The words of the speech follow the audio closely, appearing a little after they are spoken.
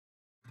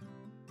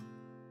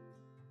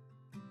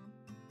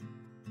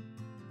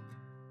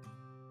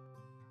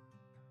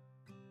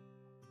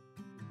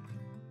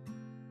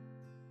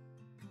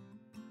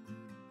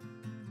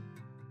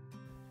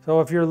So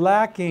if you're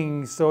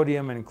lacking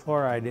sodium and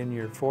chloride in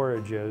your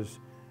forages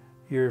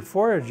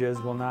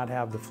will not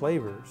have the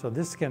flavor. So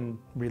this can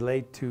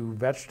relate to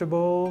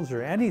vegetables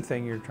or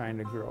anything you're trying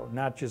to grow,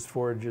 not just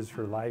forages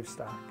for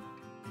livestock.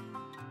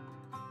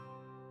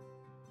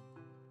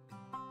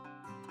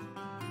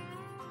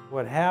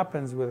 What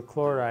happens with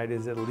chloride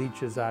is it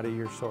leaches out of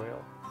your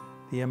soil.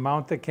 The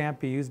amount that can't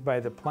be used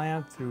by the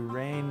plant through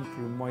rain,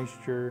 through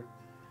moisture,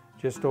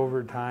 just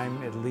over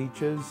time it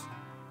leaches,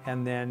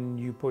 and then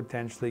you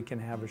potentially can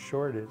have a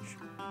shortage.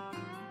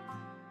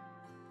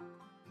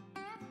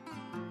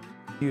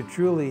 You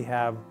truly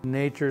have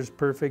nature's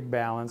perfect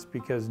balance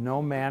because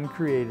no man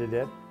created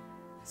it.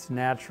 It's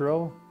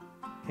natural,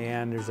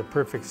 and there's a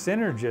perfect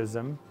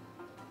synergism.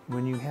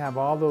 When you have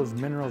all those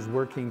minerals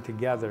working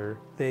together,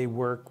 they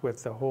work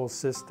with the whole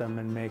system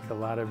and make a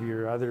lot of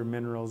your other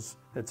minerals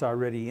that's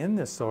already in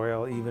the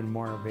soil even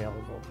more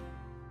available.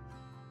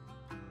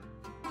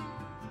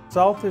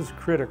 Salt is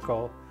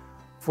critical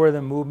for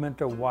the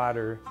movement of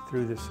water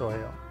through the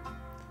soil.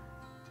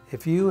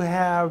 If you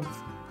have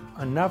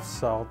enough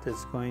salt,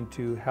 it's going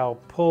to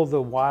help pull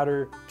the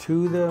water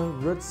to the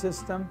root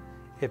system.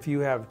 If you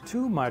have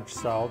too much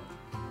salt,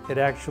 it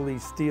actually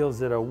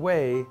steals it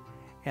away,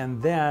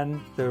 and then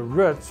the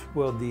roots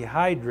will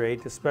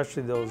dehydrate,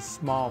 especially those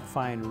small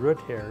fine root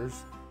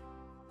hairs.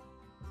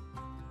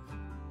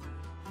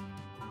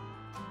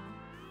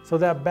 So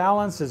that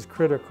balance is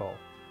critical.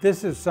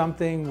 This is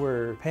something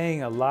we're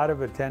paying a lot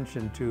of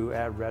attention to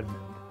at Redmond.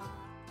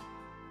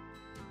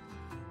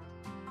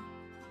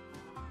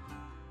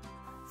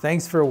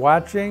 Thanks for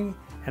watching,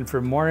 and for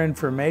more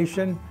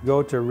information,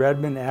 go to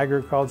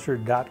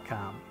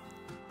redmondagriculture.com.